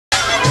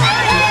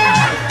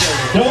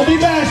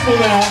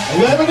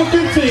11 to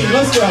 15,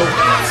 let's go.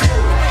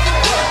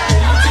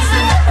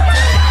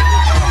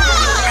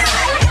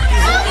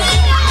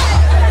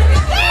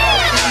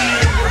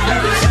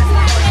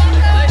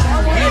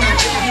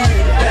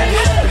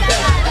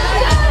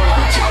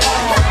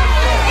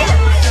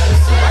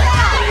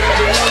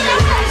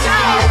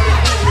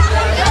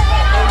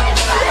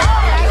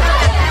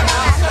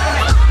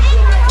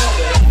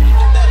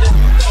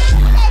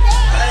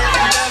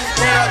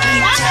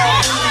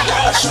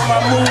 Show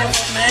my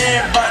moves, man,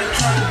 everybody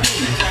trying to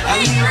be. I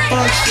leave a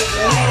function,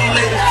 and all the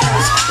ladies trying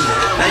to school.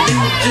 Now you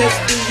just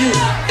do you,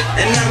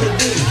 and I'ma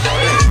do you.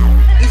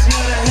 It's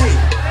not a hate,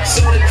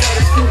 so they try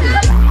to screw me.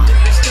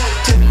 If they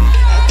start to me,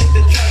 I think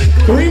they try to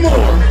go. Three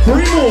more.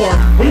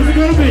 Who's it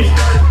gonna be?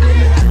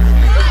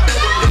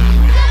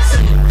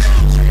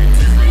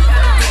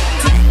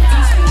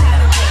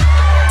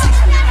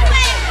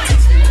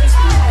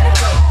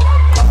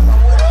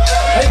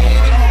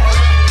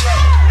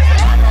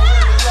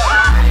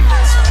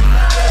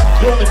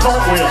 Doing the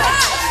cartwheel.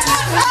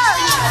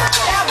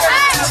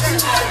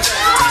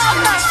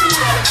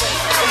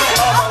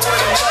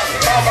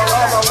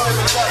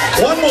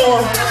 One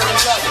more.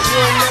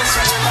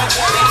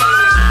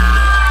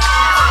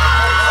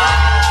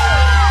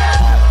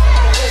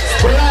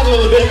 Spread out a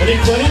little bit. We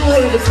need plenty of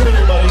room between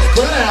you, buddy.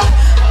 Spread out.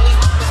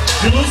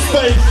 You lose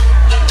space.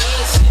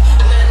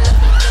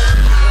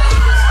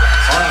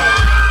 All right.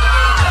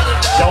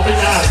 Don't be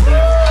nice,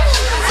 man.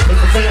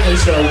 It's a family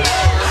show.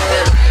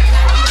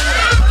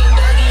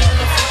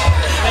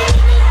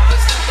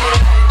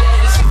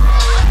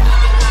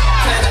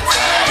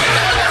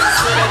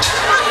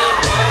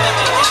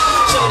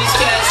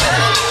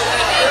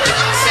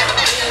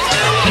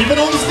 Keep it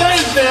on the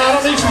stage now, I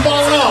don't need you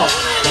falling off.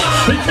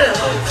 Be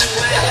careful.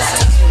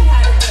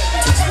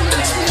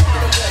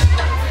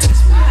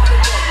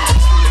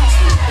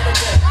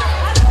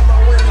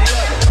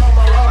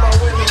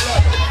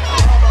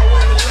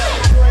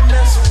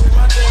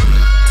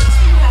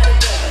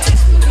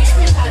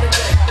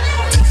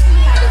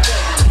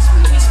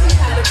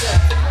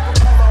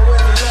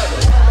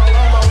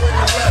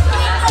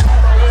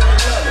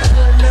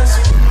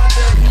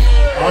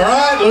 All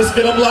right, let's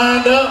get them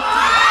lined up.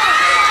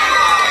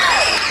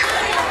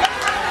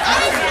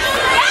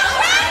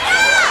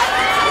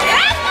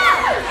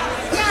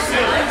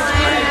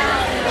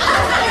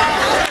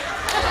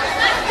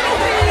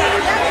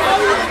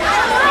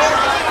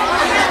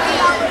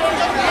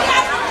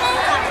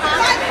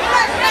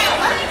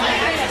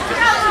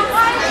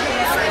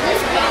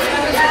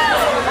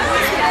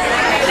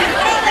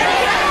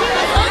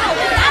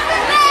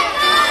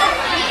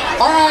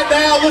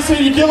 Now listen,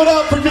 you give it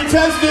up for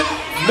contestant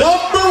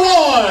number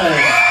 1.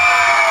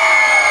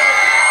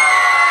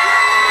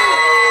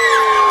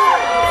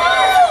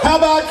 How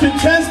about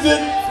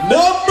contestant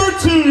number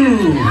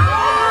 2?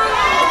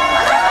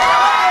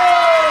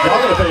 Y'all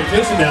gotta pay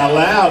attention now,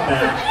 loud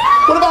man.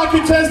 What about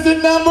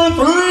contestant number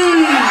 3?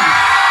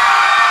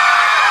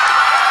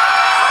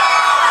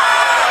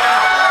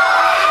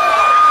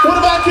 What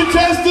about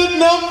contestant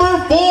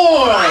number 4?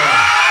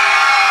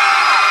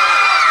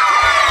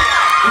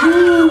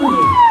 Ooh.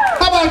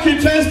 How about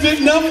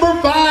contestant number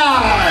 5?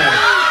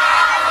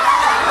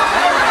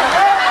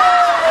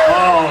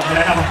 Oh,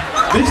 now,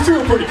 these two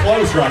are pretty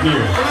close right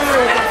here.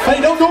 Hey,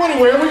 don't go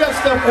anywhere. We got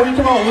stuff for you.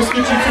 Come on, let's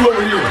get you two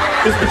over here.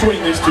 It's between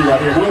these two right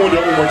here. We want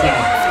to do it one more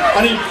time.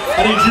 I need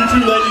you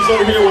two ladies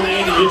over here with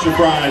Andy. Get your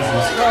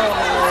prizes.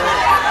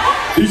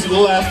 These are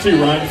the last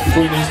two, right?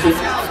 Between these two?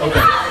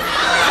 Okay.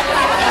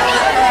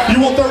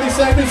 You want 30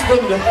 seconds for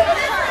the...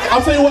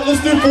 I'll tell you what,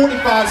 let's do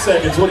 45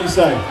 seconds. What do you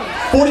say?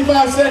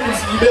 45 seconds,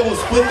 you'll be able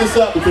to split this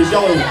up because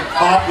y'all are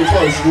awfully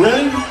close.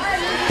 Ready?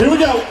 Here we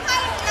go.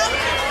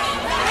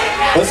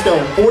 Let's go.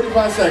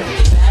 45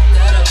 seconds.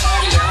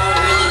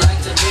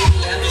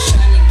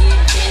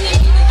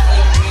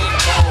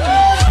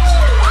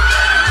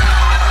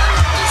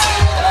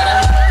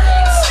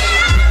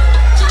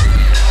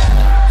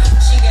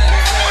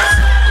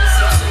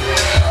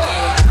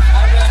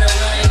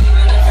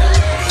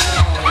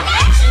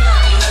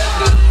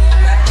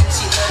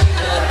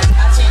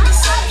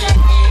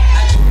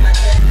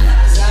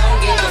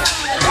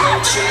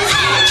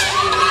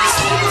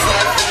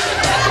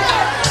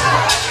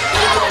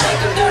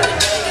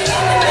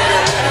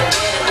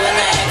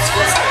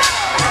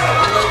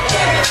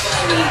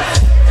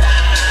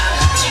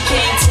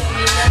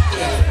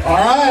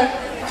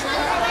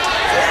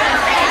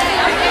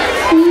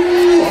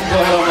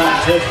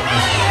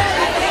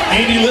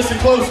 Andy, listen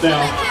close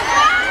now.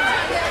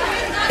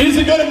 Is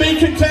it going to be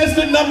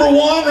contestant number 1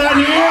 right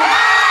here?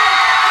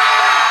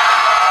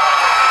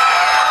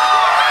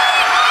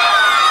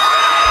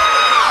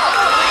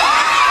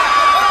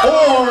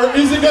 Or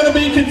is it going to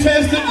be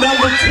contestant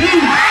number 2?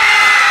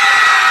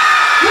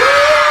 Woo!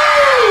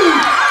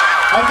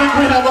 I think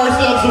we have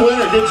ourselves a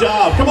winner. Good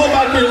job. Come on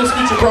back here. Let's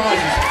get your prizes.